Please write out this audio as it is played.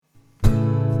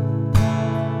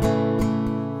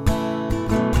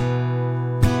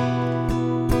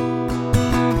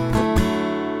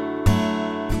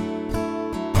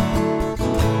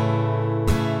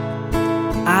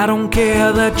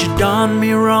care that you done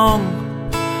me wrong,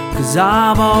 'cause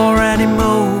I've already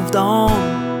moved on.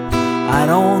 I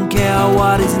don't care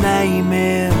what his name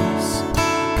is,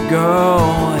 girl,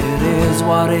 it is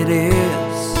what it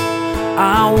is.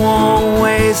 I won't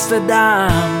waste a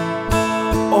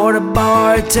dime or the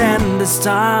bartender's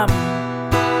time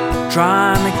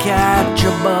trying to catch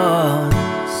a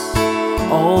buzz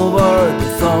over the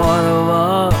thought of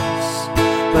us.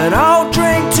 But I'll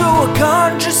drink to a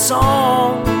country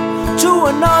song, to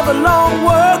another long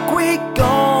work week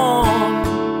gone,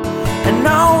 and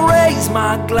I'll raise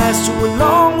my glass to a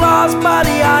long lost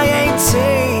buddy I ain't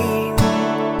seen.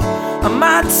 I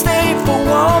might stay for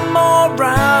one more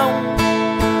round,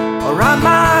 or I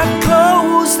might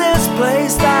close this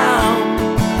place down.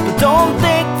 But don't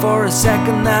think for a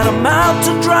second that I'm out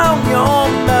to drown your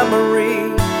memory.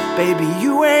 Baby,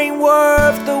 you ain't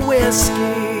worth the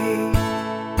whiskey.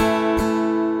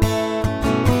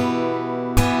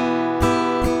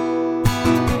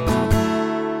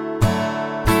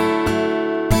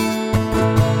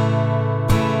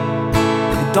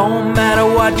 Don't matter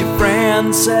what your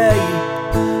friends say,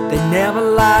 they never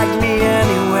liked me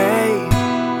anyway.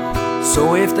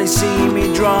 So if they see me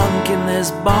drunk in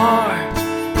this bar,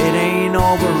 it ain't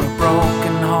over a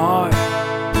broken heart.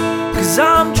 'Cause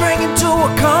I'm drinking to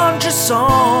a country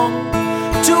song,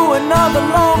 to another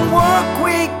long work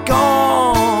week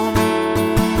gone,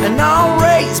 and I'll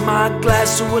raise my glass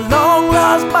to a long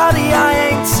lost buddy I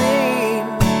ain't seen.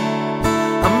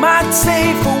 I might stay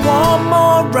for one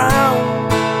more round,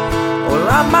 or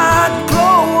I might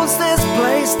close this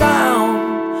place down.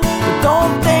 But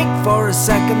don't think for a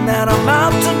second that I'm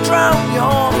out to drown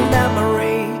your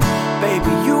memory.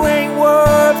 Baby, you ain't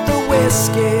worth the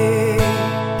whiskey.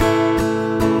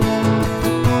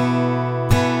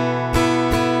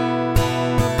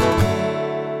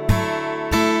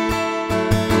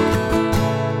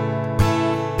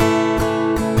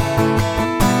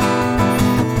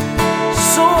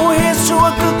 So here's to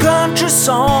a good country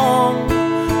song,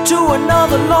 to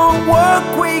another long work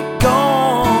week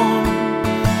gone.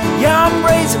 Yeah, I'm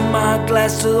raising my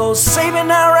glass to those saving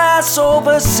our ass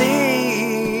overseas.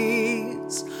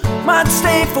 Might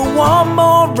stay for one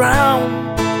more round,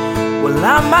 well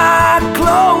I might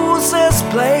close this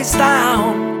place down.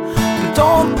 But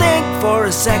don't think for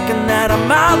a second that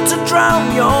I'm out to drown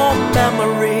your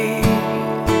memory.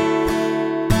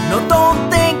 No, don't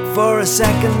think for a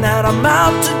second that I'm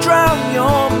out to drown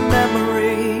your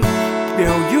memory.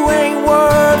 You ain't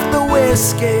worth the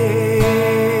whiskey.